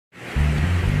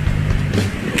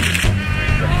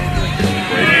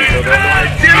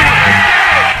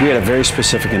We had a very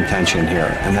specific intention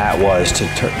here, and that was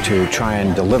to try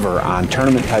and deliver on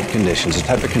tournament-type conditions, the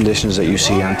type of conditions that you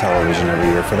see on television every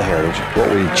year for the Heritage.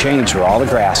 What we changed were all the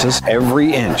grasses.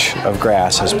 Every inch of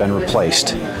grass has been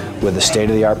replaced with the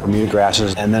state-of-the-art Bermuda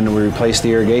grasses, and then we replaced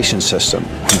the irrigation system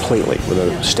completely with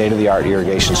a state-of-the-art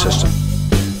irrigation system.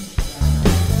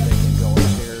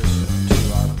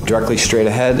 Directly straight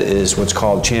ahead is what's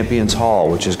called Champions Hall,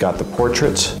 which has got the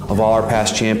portraits of all our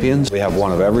past champions. We have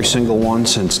one of every single one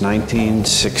since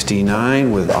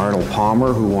 1969 with Arnold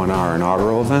Palmer, who won our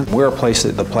inaugural event. We're a place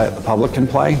that the public can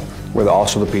play, where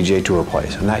also the PGA Tour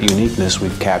plays. And that uniqueness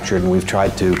we've captured, and we've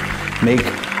tried to make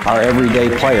our everyday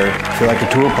player feel like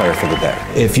a tour player for the day.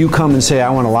 If you come and say, I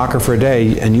want a locker for a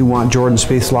day, and you want Jordan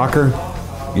Spieth's locker,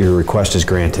 your request is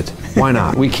granted. Why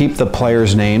not? We keep the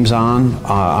players' names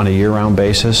on a year-round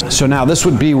basis. So now this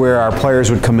would be where our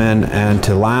players would come in and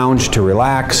to lounge, to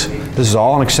relax. This is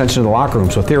all an extension of the locker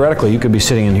room, so theoretically you could be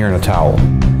sitting in here in a towel.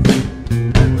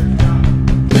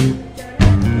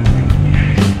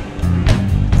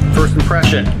 First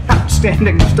impression.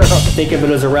 Outstanding stuff. Think of it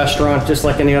as a restaurant just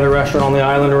like any other restaurant on the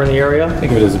island or in the area?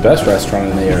 Think of it as the best restaurant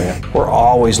in the area. We're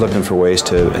always looking for ways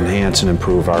to enhance and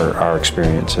improve our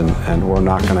experience, and we're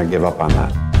not going to give up on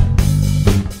that.